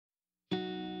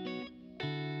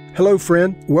Hello,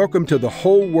 friend. Welcome to the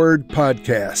Whole Word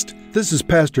Podcast. This is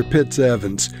Pastor Pitts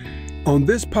Evans. On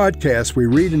this podcast, we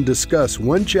read and discuss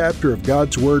one chapter of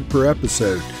God's Word per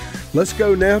episode. Let's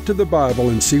go now to the Bible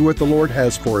and see what the Lord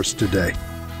has for us today.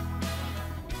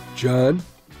 John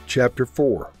chapter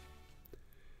 4.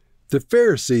 The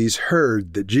Pharisees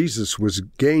heard that Jesus was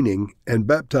gaining and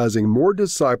baptizing more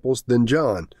disciples than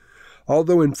John,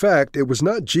 although in fact it was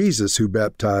not Jesus who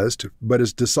baptized, but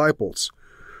his disciples.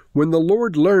 When the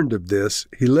Lord learned of this,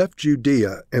 he left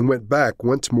Judea and went back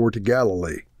once more to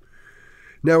Galilee.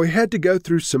 Now he had to go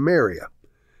through Samaria.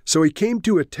 So he came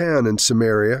to a town in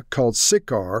Samaria called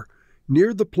Sychar,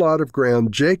 near the plot of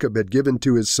ground Jacob had given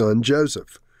to his son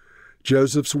Joseph.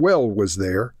 Joseph's well was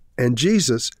there, and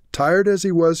Jesus, tired as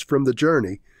he was from the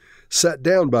journey, sat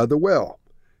down by the well.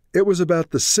 It was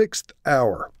about the 6th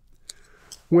hour.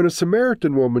 When a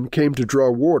Samaritan woman came to draw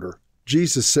water,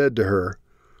 Jesus said to her,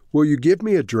 "Will you give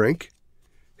me a drink?"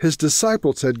 His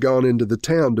disciples had gone into the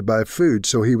town to buy food,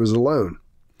 so he was alone.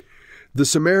 The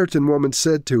Samaritan woman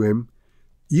said to him,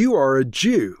 "You are a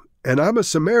Jew, and I'm a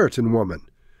Samaritan woman.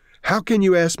 How can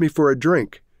you ask me for a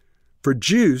drink?" For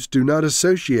Jews do not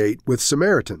associate with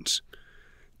Samaritans.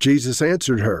 Jesus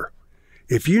answered her,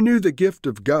 "If you knew the gift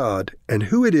of God and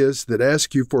who it is that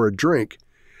asks you for a drink,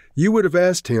 you would have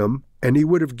asked him, and he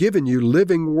would have given you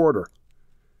living water."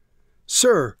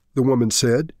 "Sir," the woman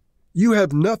said, "you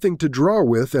have nothing to draw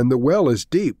with, and the well is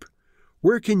deep.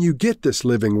 Where can you get this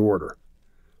living water?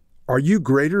 Are you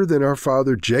greater than our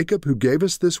father Jacob, who gave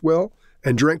us this well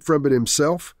and drank from it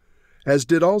himself, as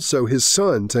did also his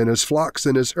sons and his flocks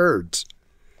and his herds?"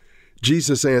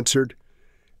 Jesus answered,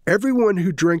 "Everyone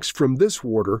who drinks from this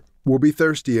water will be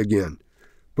thirsty again,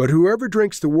 but whoever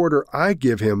drinks the water I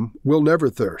give him will never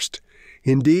thirst.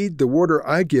 Indeed, the water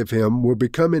I give him will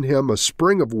become in him a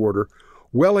spring of water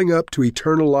welling up to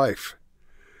eternal life."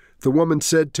 The woman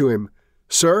said to him,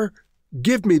 "Sir,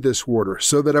 give me this water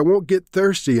so that I won't get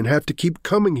thirsty and have to keep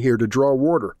coming here to draw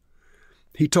water."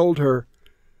 He told her,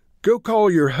 "Go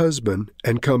call your husband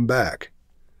and come back."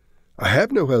 "I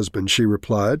have no husband," she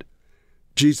replied.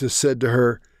 Jesus said to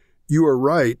her, "You are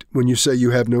right when you say you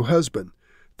have no husband.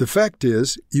 The fact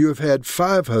is, you have had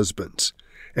 5 husbands,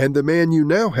 and the man you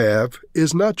now have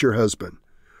is not your husband.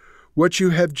 What you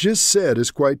have just said is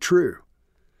quite true."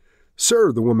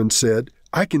 "Sir," the woman said,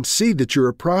 "I can see that you're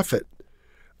a prophet.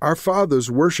 Our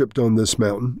fathers worshipped on this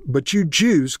mountain, but you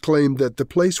Jews claim that the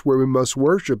place where we must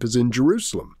worship is in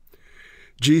Jerusalem."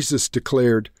 Jesus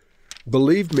declared,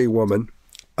 "Believe me, woman,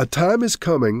 a time is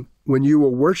coming when you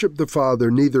will worship the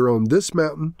Father neither on this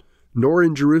mountain nor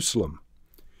in Jerusalem.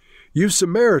 You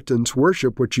Samaritans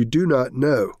worship what you do not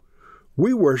know.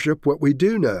 We worship what we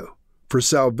do know, for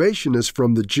salvation is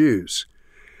from the Jews.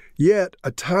 Yet a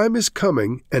time is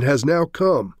coming, and has now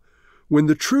come, when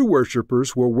the true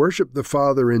worshipers will worship the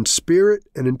Father in spirit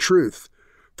and in truth,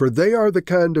 for they are the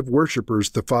kind of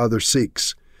worshipers the Father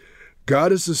seeks.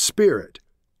 God is a spirit,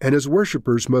 and his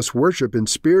worshipers must worship in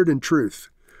spirit and truth."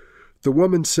 The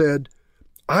woman said,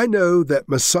 "I know that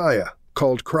Messiah,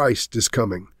 called Christ, is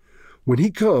coming. When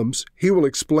he comes, he will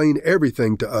explain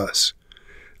everything to us."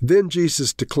 Then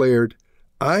Jesus declared,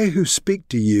 "I who speak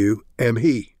to you am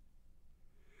he."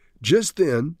 Just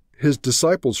then, his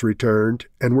disciples returned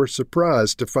and were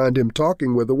surprised to find him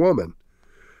talking with a woman.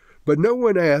 But no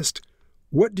one asked,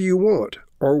 "What do you want?"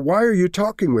 or "Why are you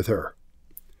talking with her?"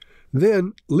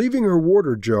 Then, leaving her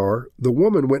water jar, the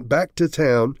woman went back to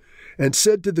town and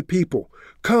said to the people,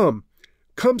 Come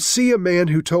see a man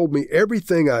who told me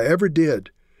everything I ever did.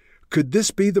 Could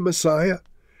this be the Messiah?"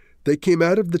 They came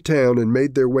out of the town and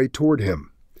made their way toward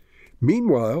him.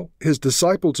 Meanwhile, his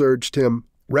disciples urged him,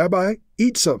 "Rabbi,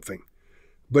 eat something."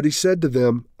 But he said to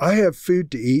them, "I have food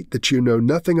to eat that you know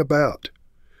nothing about."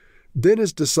 Then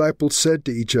his disciples said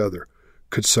to each other,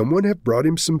 "Could someone have brought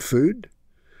him some food?"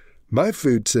 "My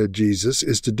food," said Jesus,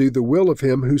 "is to do the will of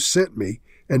him who sent me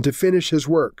and to finish his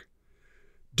work.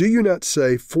 Do you not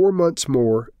say 4 months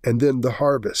more and then the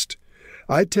harvest?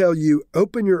 I tell you,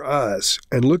 open your eyes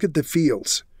and look at the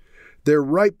fields. They're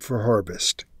ripe for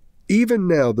harvest. Even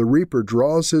now the reaper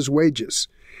draws his wages.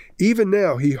 Even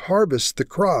now he harvests the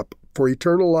crop for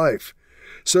eternal life,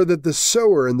 so that the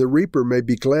sower and the reaper may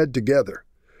be glad together.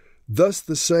 Thus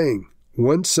the saying,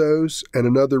 'One sows and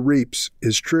another reaps,'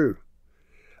 is true.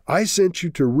 I sent you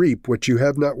to reap what you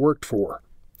have not worked for.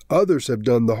 Others have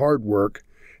done the hard work,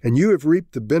 and you have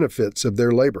reaped the benefits of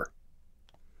their labor."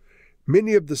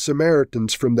 Many of the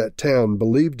Samaritans from that town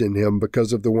believed in him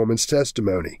because of the woman's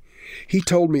testimony. "He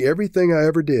told me everything I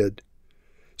ever did."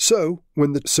 So,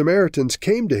 when the Samaritans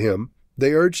came to him,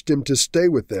 they urged him to stay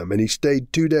with them, and he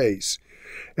stayed 2 days.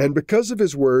 And because of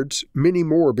his words, many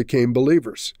more became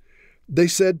believers. They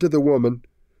said to the woman,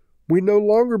 "We no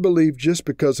longer believe just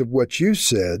because of what you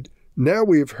said. Now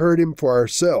we have heard him for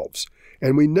ourselves,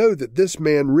 and we know that this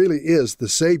man really is the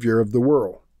Savior of the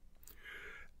world."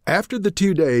 After the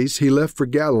 2 days, he left for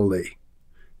Galilee.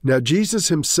 Now Jesus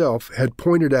himself had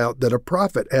pointed out that a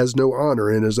prophet has no honor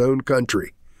in his own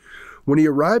country. When he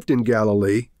arrived in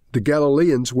Galilee, the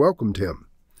Galileans welcomed him.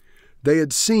 They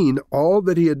had seen all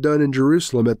that he had done in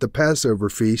Jerusalem at the Passover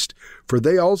feast, for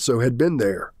they also had been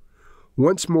there.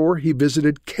 Once more he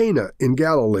visited Cana in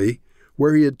Galilee,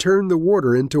 where he had turned the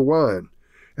water into wine.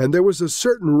 And there was a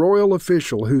certain royal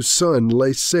official whose son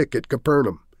lay sick at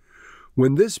Capernaum.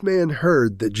 When this man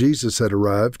heard that Jesus had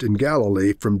arrived in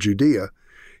Galilee from Judea,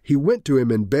 he went to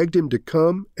him and begged him to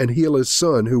come and heal his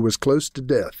son who was close to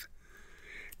death.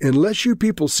 "Unless you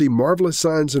people see marvelous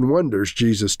signs and wonders,"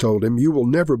 Jesus told him, "you will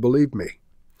never believe me."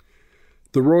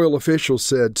 The royal official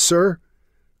said, "Sir,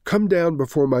 come down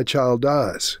before my child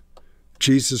dies."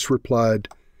 Jesus replied,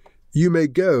 "You may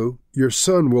go, your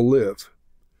son will live."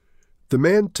 The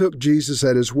man took Jesus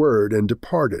at his word and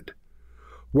departed.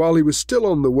 While he was still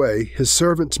on the way, his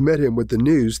servants met him with the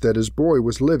news that his boy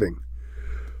was living.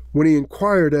 When he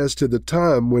inquired as to the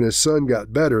time when his son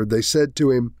got better, they said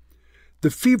to him, "The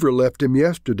fever left him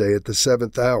yesterday at the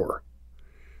 7th hour."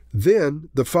 Then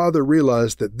the father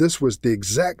realized that this was the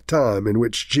exact time in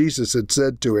which Jesus had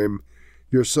said to him,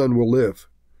 "Your son will live."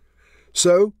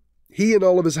 So he and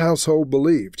all of his household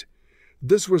believed.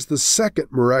 This was the second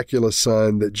miraculous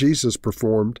sign that Jesus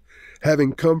performed,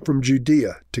 having come from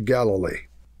Judea to Galilee.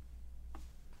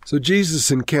 So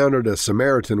Jesus encountered a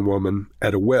Samaritan woman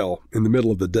at a well in the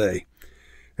middle of the day.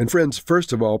 And friends,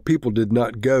 first of all, people did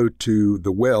not go to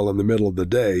the well in the middle of the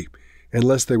day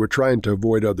unless they were trying to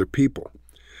avoid other people.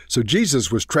 So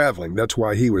Jesus was traveling. That's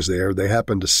why he was there. They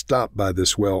happened to stop by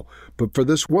this well. But for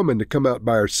this woman to come out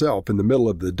by herself in the middle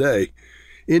of the day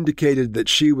indicated that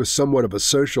she was somewhat of a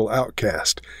social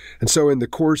outcast. And so in the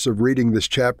course of reading this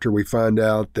chapter, we find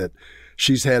out that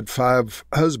she's had 5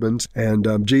 husbands, and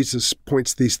Jesus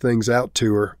points these things out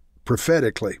to her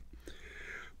prophetically.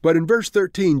 But in verse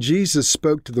 13, Jesus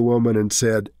spoke to the woman and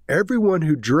said, "Everyone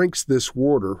who drinks this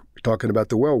water," talking about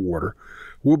the well water,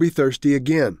 "will be thirsty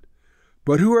again.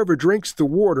 But whoever drinks the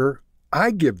water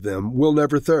I give them will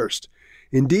never thirst.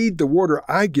 Indeed, the water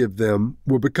I give them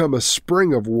will become a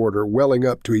spring of water welling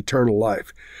up to eternal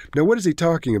life." Now, what is he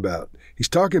talking about? He's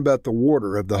talking about the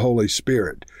water of the Holy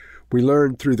Spirit. We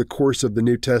learn through the course of the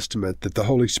New Testament that the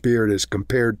Holy Spirit is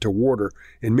compared to water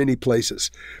in many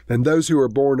places. And those who are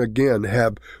born again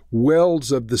have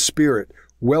wells of the Spirit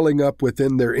welling up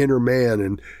within their inner man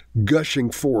and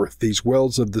gushing forth, these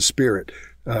wells of the Spirit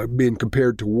being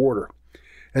compared to water.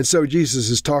 And so Jesus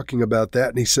is talking about that,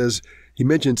 and he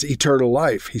mentions eternal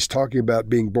life. He's talking about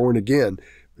being born again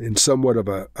in somewhat of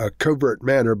a covert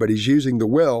manner, but he's using the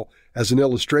well as an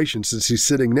illustration since he's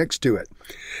sitting next to it.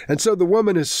 And so the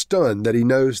woman is stunned that he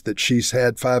knows that she's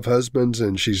had 5 husbands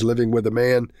and she's living with a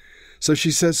man. So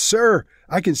she says, "Sir,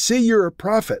 I can see you're a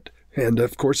prophet." And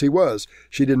of course he was.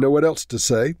 She didn't know what else to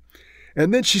say.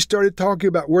 And then she started talking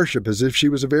about worship as if she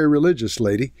was a very religious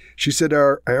lady. She said,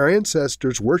 our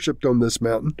ancestors worshipped on this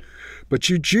mountain, but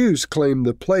you Jews claim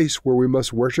the place where we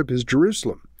must worship is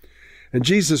Jerusalem. And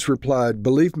Jesus replied,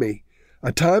 "Believe me,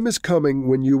 a time is coming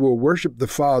when you will worship the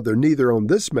Father neither on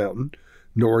this mountain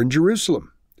nor in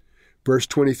Jerusalem." Verse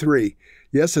 23,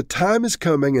 "Yes, a time is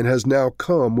coming and has now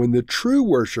come when the true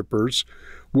worshipers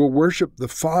will worship the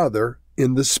Father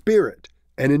in the Spirit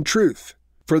and in truth.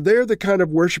 For they're the kind of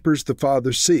worshipers the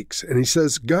Father seeks." And he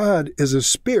says God is a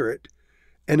spirit,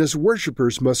 and his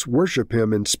worshipers must worship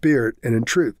him in spirit and in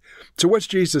truth. So what's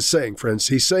Jesus saying, friends?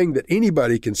 He's saying that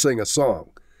anybody can sing a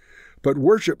song. But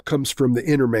worship comes from the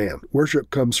inner man.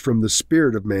 Worship comes from the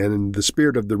spirit of man and the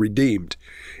spirit of the redeemed.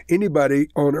 Anybody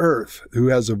on earth who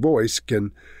has a voice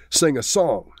can sing a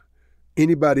song.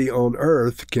 Anybody on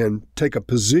earth can take a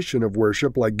position of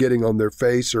worship, like getting on their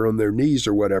face or on their knees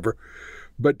or whatever.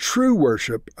 But true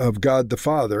worship of God the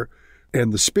Father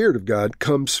and the Spirit of God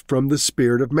comes from the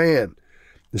spirit of man.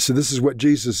 So this is what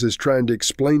Jesus is trying to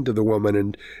explain to the woman,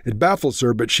 and it baffles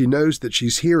her, but she knows that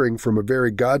she's hearing from a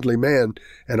very godly man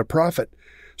and a prophet.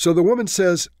 So the woman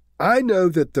says, "I know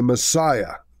that the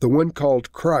Messiah, the one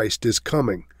called Christ, is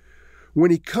coming.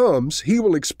 When he comes, he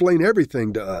will explain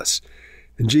everything to us."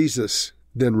 And Jesus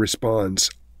then responds,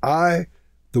 "I,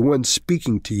 the one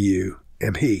speaking to you,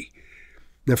 am he."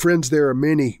 Now, friends, there are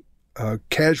many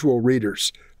casual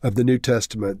readers of the New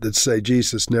Testament that say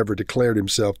Jesus never declared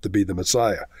himself to be the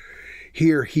Messiah.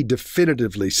 Here he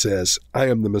definitively says, "I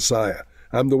am the Messiah.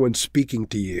 I'm the one speaking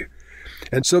to you."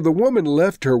 And so the woman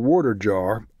left her water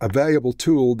jar, a valuable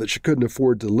tool that she couldn't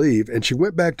afford to leave, and she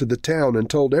went back to the town and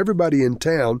told everybody in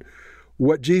town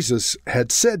what Jesus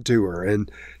had said to her. And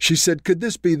she said, "Could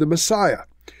this be the Messiah?"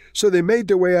 So they made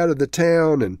their way out of the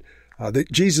town, and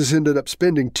Jesus ended up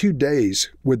spending 2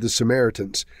 days with the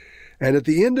Samaritans. And at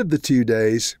the end of the 2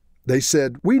 days, they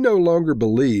said, "We no longer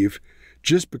believe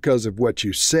just because of what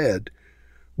you said.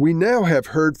 We now have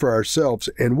heard for ourselves,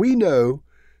 and we know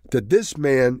that this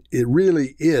man, it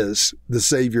really is the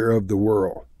Savior of the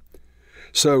world."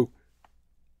 So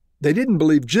they didn't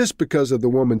believe just because of the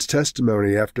woman's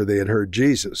testimony after they had heard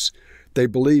Jesus. They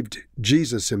believed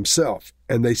Jesus himself,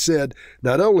 and they said,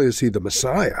 not only is he the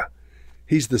Messiah,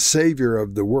 he's the Savior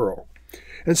of the world.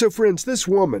 And so, friends, this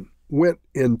woman went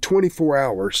in 24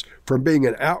 hours from being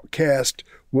an outcast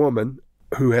woman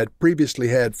who had previously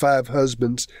had 5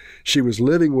 husbands. She was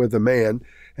living with a man,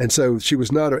 and so she was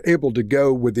not able to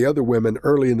go with the other women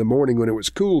early in the morning when it was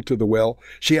cool to the well.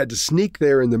 She had to sneak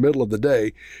there in the middle of the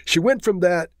day. She went from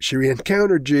that, she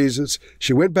encountered Jesus,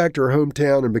 she went back to her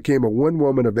hometown and became a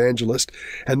one-woman evangelist,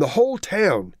 and the whole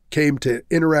town came to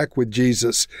interact with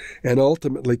Jesus and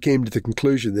ultimately came to the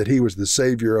conclusion that he was the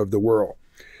Savior of the world.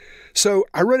 So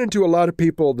I run into a lot of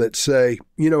people that say,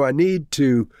 I need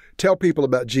to tell people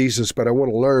about Jesus, but I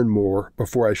want to learn more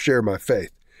before I share my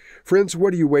faith. Friends,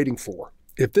 what are you waiting for?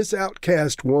 If this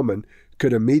outcast woman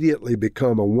could immediately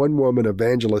become a one-woman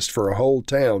evangelist for a whole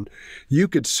town, you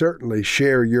could certainly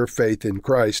share your faith in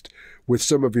Christ with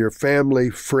some of your family,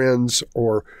 friends,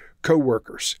 or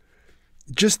co-workers.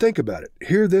 Just think about it.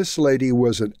 Here this lady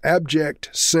was an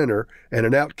abject sinner and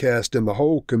an outcast in the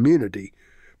whole community,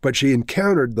 but she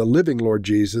encountered the living Lord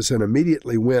Jesus and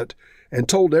immediately went and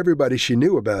told everybody she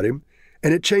knew about him,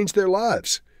 and it changed their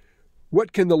lives.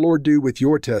 What can the Lord do with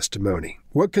your testimony?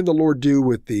 What can the Lord do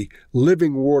with the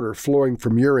living water flowing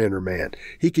from your inner man?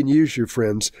 He can use you,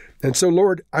 friends. And so,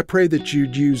 Lord, I pray that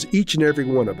you'd use each and every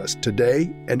one of us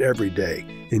today and every day.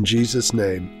 In Jesus'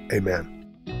 name, amen.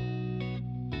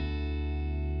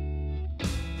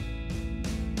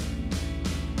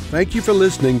 Thank you for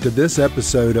listening to this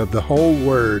episode of The Whole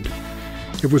Word.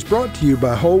 It was brought to you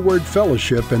by Whole Word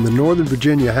Fellowship and the Northern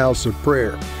Virginia House of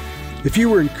Prayer. If you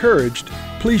were encouraged,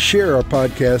 please share our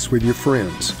podcast with your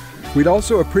friends. We'd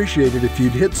also appreciate it if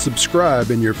you'd hit subscribe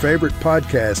in your favorite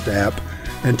podcast app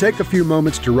and take a few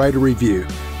moments to write a review.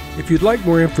 If you'd like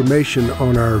more information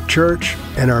on our church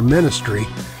and our ministry,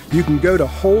 you can go to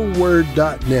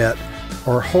wholeword.net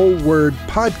or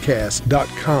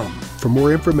wholewordpodcast.com for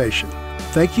more information.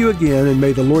 Thank you again, and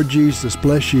may the Lord Jesus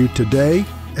bless you today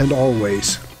and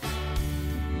always.